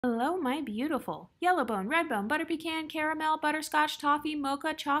Hello, my beautiful yellowbone, redbone, butter pecan, caramel, butterscotch, toffee,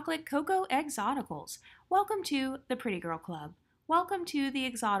 mocha, chocolate, cocoa, exoticals. Welcome to the Pretty Girl Club. Welcome to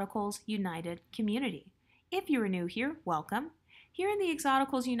the Exoticals United community. If you are new here, welcome. Here in the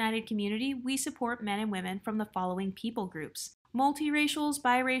Exoticals United community, we support men and women from the following people groups: multiracials,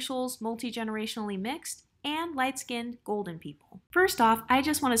 biracials, multi-generationally mixed, and light-skinned golden people. First off, I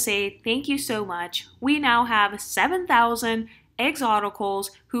just want to say thank you so much. We now have 7,000 Exoticals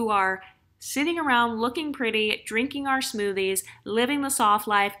who are sitting around looking pretty, drinking our smoothies, living the soft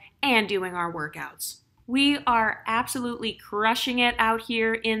life, and doing our workouts. We are absolutely crushing it out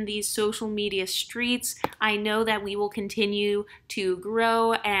here in these social media streets. I know that we will continue to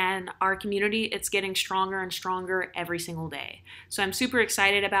grow, and our community, it's getting stronger and stronger every single day. So I'm super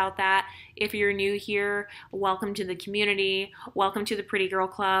excited about that. If you're new here, welcome to the community. Welcome to the Pretty Girl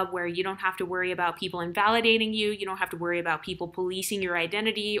Club, where you don't have to worry about people invalidating you. You don't have to worry about people policing your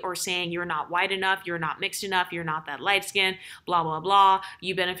identity or saying you're not white enough, you're not mixed enough, you're not that light skin, blah, blah, blah.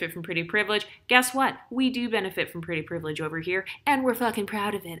 You benefit from pretty privilege. Guess what? We do benefit from pretty privilege over here, and we're fucking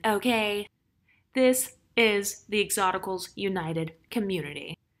proud of it, okay? This is the Exoticals United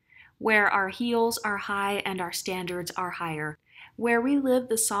community, where our heels are high and our standards are higher, where we live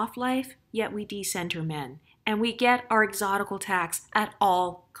the soft life, yet we decenter men, and we get our exotical tax at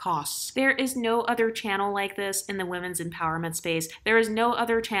all costs. There is no other channel like this in the women's empowerment space. There is no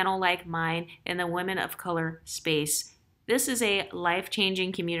other channel like mine in the women of color space. This is a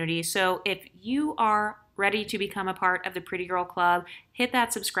life-changing community, so if you are ready to become a part of the Pretty Girl Club, hit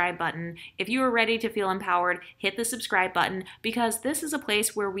that subscribe button. If you are ready to feel empowered, hit the subscribe button, because this is a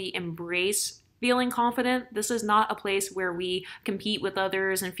place where we embrace feeling confident. This is not a place where we compete with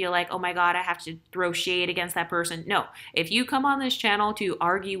others and feel like, oh my God, I have to throw shade against that person. No, if you come on this channel to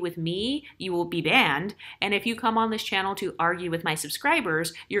argue with me, you will be banned. And if you come on this channel to argue with my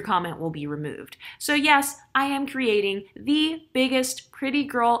subscribers, your comment will be removed. So yes, I am creating the biggest pretty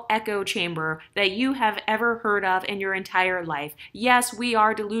girl echo chamber that you have ever heard of in your entire life. Yes, we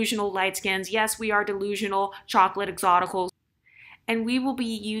are delusional lightskins. Yes, we are delusional chocolate exoticals. And we will be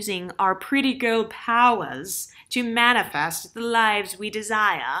using our pretty girl powers to manifest the lives we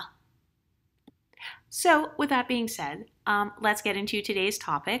desire. So, with that being said, let's get into today's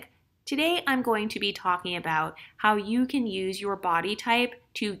topic. Today, I'm going to be talking about how you can use your body type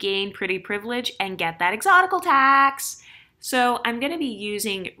to gain pretty privilege and get that exotical tax. So I'm going to be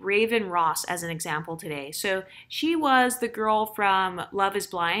using Raven Ross as an example today. So she was the girl from Love is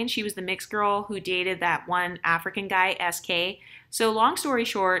Blind. She was the mixed girl who dated that one African guy, SK. So long story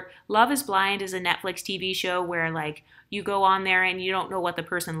short, Love is Blind is a Netflix TV show where like you go on there and you don't know what the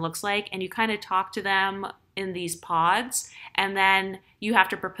person looks like, and you kind of talk to them in these pods, and then you have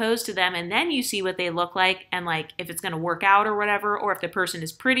to propose to them, and then you see what they look like and like if it's going to work out or whatever, or if the person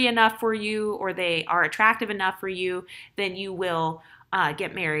is pretty enough for you or they are attractive enough for you, then you will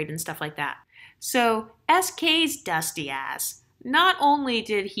get married and stuff like that. So SK's dusty ass, not only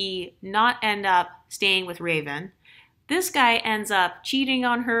did he not end up staying with Raven, this guy ends up cheating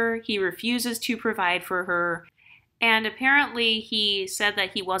on her. He refuses to provide for her. And apparently he said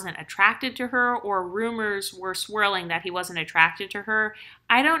that he wasn't attracted to her, or rumors were swirling that he wasn't attracted to her.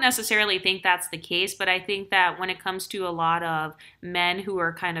 I don't necessarily think that's the case, but I think that when it comes to a lot of men who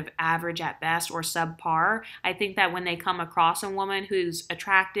are kind of average at best or subpar, I think that when they come across a woman who's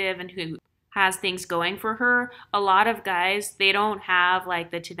attractive and who has things going for her, a lot of guys, they don't have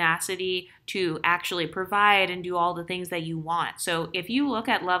like the tenacity to actually provide and do all the things that you want. So if you look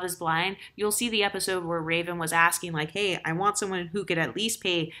at Love is Blind, you'll see the episode where Raven was asking like, hey, I want someone who could at least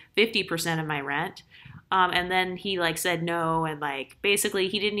pay 50% of my rent. And then he like said no, and like basically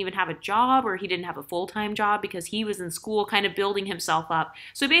he didn't even have a job, or he didn't have a full-time job because he was in school kind of building himself up.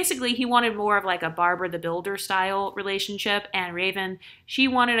 So basically he wanted more of like a Barbara the Builder style relationship, and Raven, she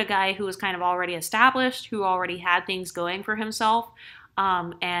wanted a guy who was kind of already established, who already had things going for himself,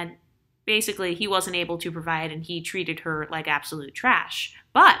 and basically he wasn't able to provide, and he treated her like absolute trash.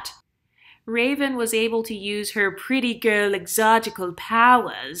 But Raven was able to use her pretty girl exotical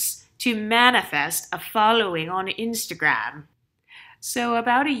powers to manifest a following on Instagram. So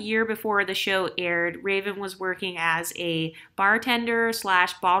about a year before the show aired, Raven was working as a bartender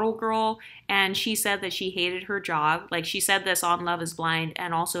slash bottle girl, and she said that she hated her job. Like, she said this on Love is Blind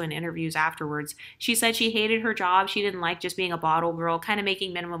and also in interviews afterwards. She said she hated her job. She didn't like just being a bottle girl, kind of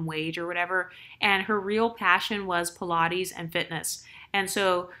making minimum wage or whatever. And her real passion was Pilates and fitness. And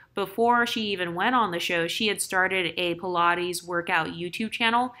so before she even went on the show, she had started a Pilates workout YouTube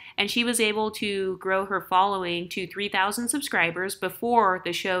channel, and she was able to grow her following to 3,000 subscribers before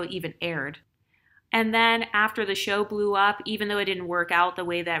the show even aired. And then after the show blew up, even though it didn't work out the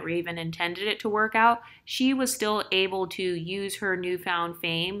way that Raven intended it to work out, she was still able to use her newfound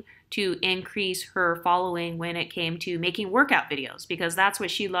fame to increase her following when it came to making workout videos, because that's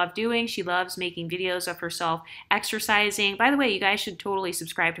what she loved doing. She loves making videos of herself exercising. By the way, you guys should totally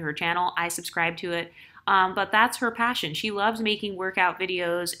subscribe to her channel. I subscribe to it. But that's her passion. She loves making workout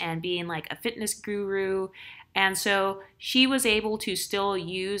videos and being like a fitness guru. And so she was able to still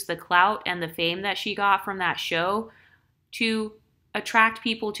use the clout and the fame that she got from that show to attract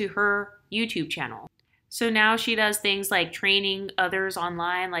people to her YouTube channel. So now she does things like training others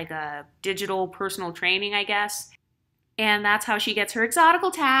online, like a digital personal training, I guess. And that's how she gets her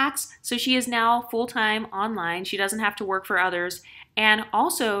Exotical tax. So she is now full-time online. She doesn't have to work for others. And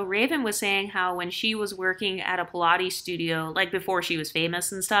also, Raven was saying how when she was working at a Pilates studio, like before she was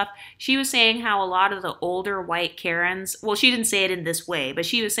famous and stuff, she was saying how a lot of the older white Karens, well, she didn't say it in this way, but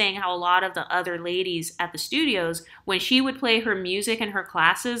she was saying how a lot of the other ladies at the studios, when she would play her music in her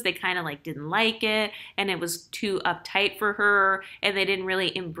classes, they kind of like didn't like it, and it was too uptight for her, and they didn't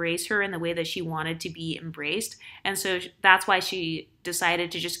really embrace her in the way that she wanted to be embraced. And so that's why she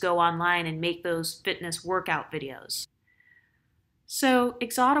decided to just go online and make those fitness workout videos. So,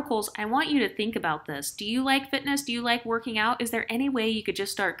 Exoticals, I want you to think about this. Do you like fitness? Do you like working out? Is there any way you could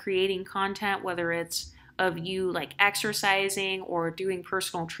just start creating content, whether it's of you like exercising or doing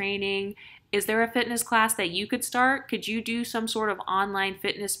personal training? Is there a fitness class that you could start? Could you do some sort of online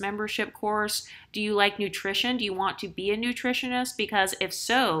fitness membership course? Do you like nutrition? Do you want to be a nutritionist? Because if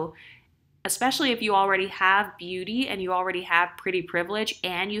so, especially if you already have beauty and you already have pretty privilege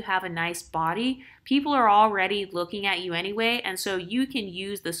and you have a nice body, people are already looking at you anyway. And so you can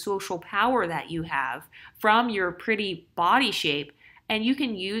use the social power that you have from your pretty body shape, and you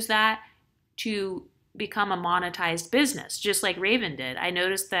can use that to become a monetized business, just like Raven did. I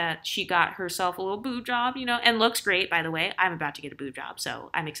noticed that she got herself a little boob job, and looks great, by the way. I'm about to get a boob job,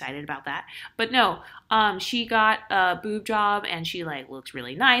 so I'm excited about that. But no, she got a boob job and she like looks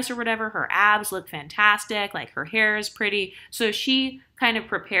really nice or whatever. Her abs look fantastic, like her hair is pretty. So she kind of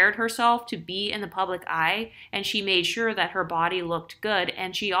prepared herself to be in the public eye, and she made sure that her body looked good.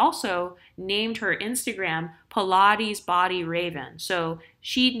 And she also named her Instagram Pilates Body Raven. So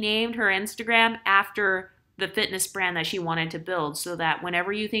she named her Instagram after the fitness brand that she wanted to build, so that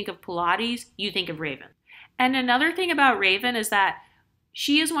whenever you think of Pilates, you think of Raven. And another thing about Raven is that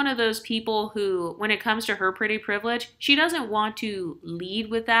she is one of those people who, when it comes to her pretty privilege, she doesn't want to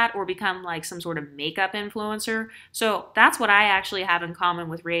lead with that or become like some sort of makeup influencer. So that's what I actually have in common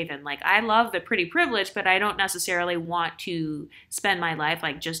with Raven. Like, I love the pretty privilege, but I don't necessarily want to spend my life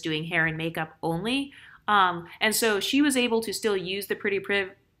like just doing hair and makeup only. And so she was able to still use the pretty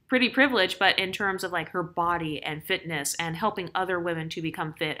privilege, but in terms of like her body and fitness and helping other women to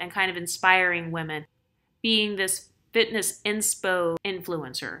become fit and kind of inspiring women, being this fitness inspo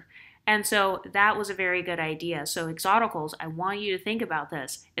influencer. And so that was a very good idea. So Exoticals, I want you to think about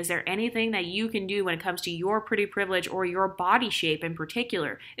this. Is there anything that you can do when it comes to your pretty privilege or your body shape in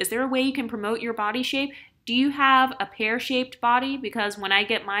particular? Is there a way you can promote your body shape? Do you have a pear-shaped body? Because when I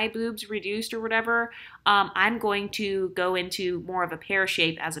get my boobs reduced or whatever, I'm going to go into more of a pear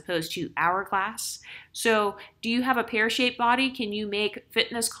shape as opposed to hourglass. So do you have a pear-shaped body? Can you make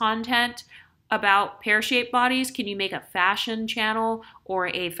fitness content about pear-shaped bodies? Can you make a fashion channel or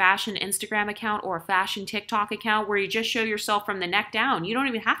a fashion Instagram account or a fashion TikTok account where you just show yourself from the neck down? You don't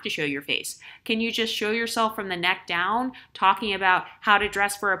even have to show your face. Can you just show yourself from the neck down, talking about how to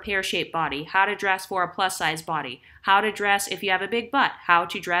dress for a pear-shaped body, how to dress for a plus-size body, how to dress if you have a big butt, how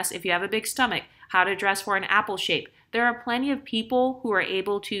to dress if you have a big stomach, how to dress for an apple shape? There are plenty of people who are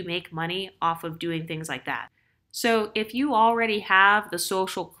able to make money off of doing things like that. So if you already have the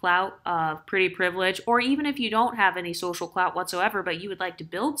social clout of pretty privilege, or even if you don't have any social clout whatsoever, but you would like to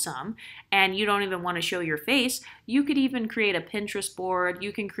build some and you don't even want to show your face, you could even create a Pinterest board.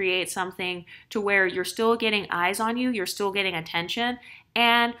 You can create something to where you're still getting eyes on you, you're still getting attention,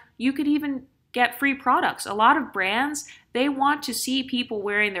 and you could even get free products. A lot of brands, they want to see people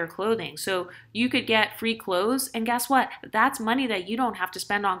wearing their clothing. So you could get free clothes, and guess what? That's money that you don't have to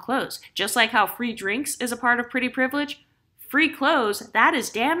spend on clothes. Just like how free drinks is a part of pretty privilege, free clothes, that is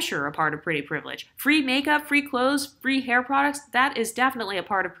damn sure a part of pretty privilege. Free makeup, free clothes, free hair products, that is definitely a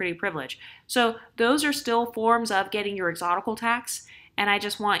part of pretty privilege. So those are still forms of getting your Exotical tax, and I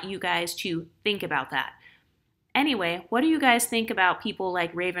just want you guys to think about that. Anyway, what do you guys think about people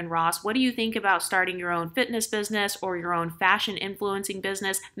like Raven Ross? What do you think about starting your own fitness business or your own fashion influencing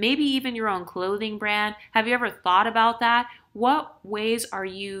business, maybe even your own clothing brand? Have you ever thought about that? What ways are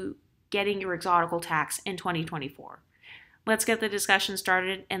you getting your Exotical tax in 2024? Let's get the discussion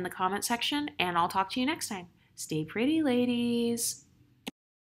started in the comment section, and I'll talk to you next time. Stay pretty, ladies.